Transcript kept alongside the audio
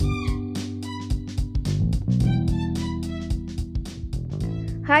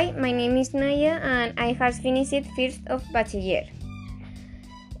Hi, my name is Naya and I have finished first of Bachiller.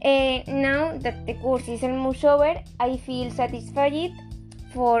 Now that the course is almost over, I feel satisfied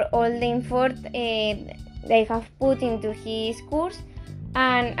for all the effort they have put into his course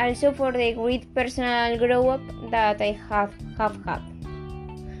and also for the great personal grow up that I have had.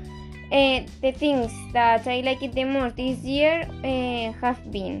 The things that I liked the most this year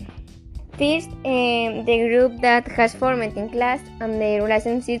have been first, the group that has formed in class and the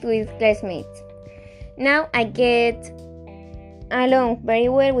relationship with classmates. Now I get along very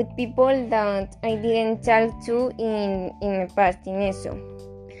well with people that I didn't talk to in the past in ESO.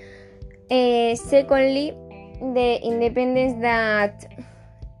 Secondly, the independence that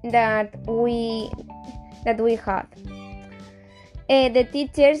we have. The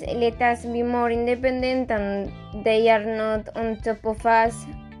teachers let us be more independent and they are not on top of us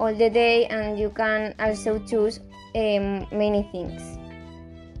all the day, and you can also choose many things.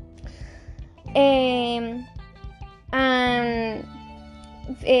 And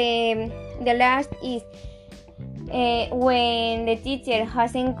the last is when the teacher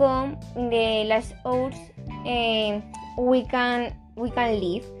hasn't come in the last hours, we can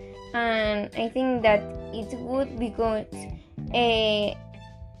leave, and I think that it's good because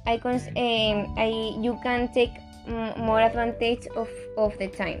you can take more advantage of the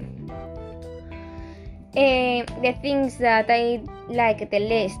time. The things that I like the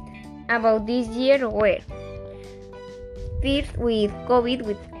least about this year were first, with COVID,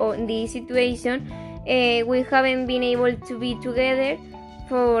 with this situation, we haven't been able to be together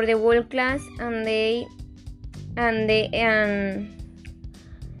for the whole class, and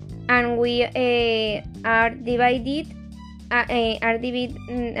we are divided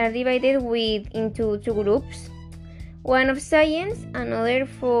into two groups, one of science, another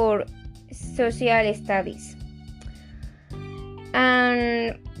for social studies,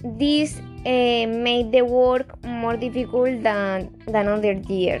 and this made the work more difficult than other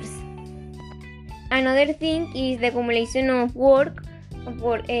years. Another thing is the accumulation of work.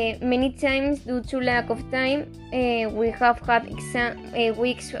 Many times, due to lack of time, we have had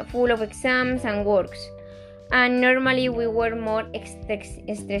weeks full of exams and works, and normally we were more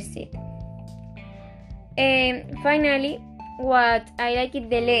stressed. Finally, what I liked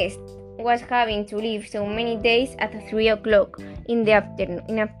the least was having to leave so many days at 3 o'clock in the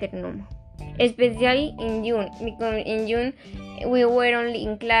afternoon, especially in June, because in June we were only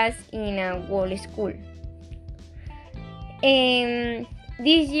in class in a whole school.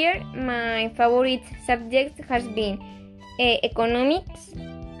 This year, my favorite subject has been economics,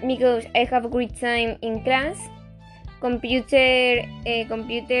 because I have a great time in class, computer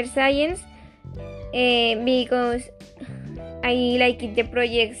science, because I like the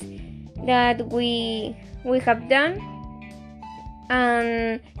projects that we have done,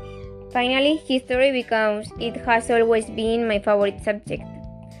 and finally history, because it has always been my favorite subject.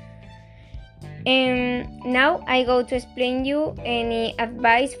 Now I go to explain you any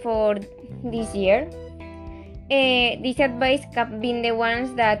advice for this year. This advice have been the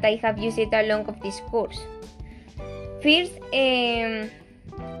ones that I have used along of this course. First,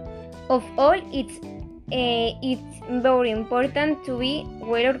 of all, it's very important to be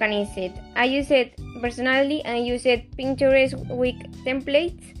well organized. I use Pinterest week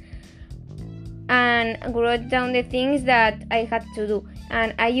templates and wrote down the things that I had to do,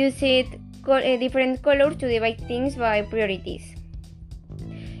 and I used different colors to divide things by priorities.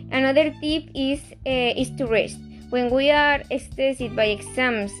 Another tip is to rest. When we are stressed by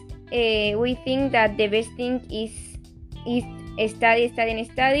exams, we think that the best thing is study,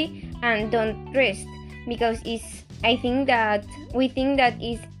 and don't rest, because we think that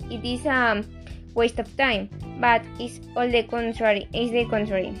it is a waste of time, but it's the contrary.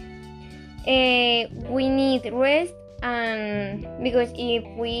 We need rest, and because if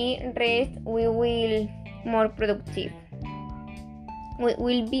we rest, we will be more productive.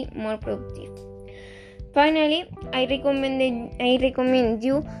 Finally, I recommend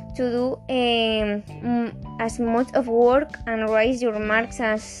you to do as much of work and raise your marks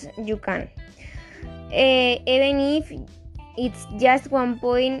as you can, even if it's just 1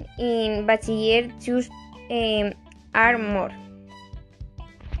 point in Bachiller, choose are more.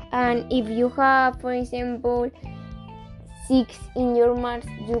 And if you have, for example, 6 in your marks,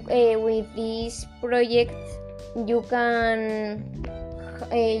 with these projects, you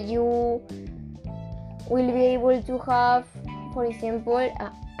will be able to have, for example,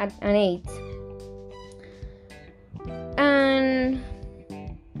 an 8.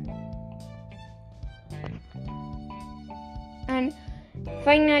 And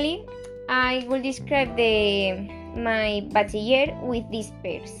finally, I will describe the my bachiller with these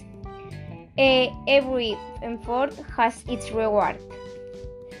pairs. Every effort has its reward.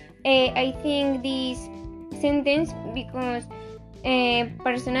 I think this sentence because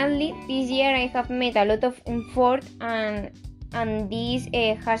personally this year I have made a lot of effort and this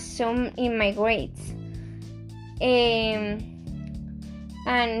has shown in my grades. And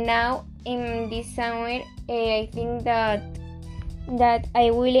now in this summer I think that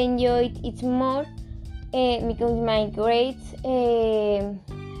I will enjoy it more because my grades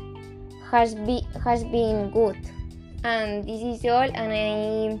has been good, and this is all,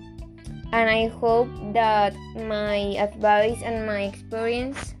 and I hope that my advice and my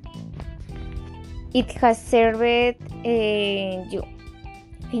experience it has served you.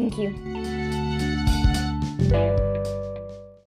 Thank you.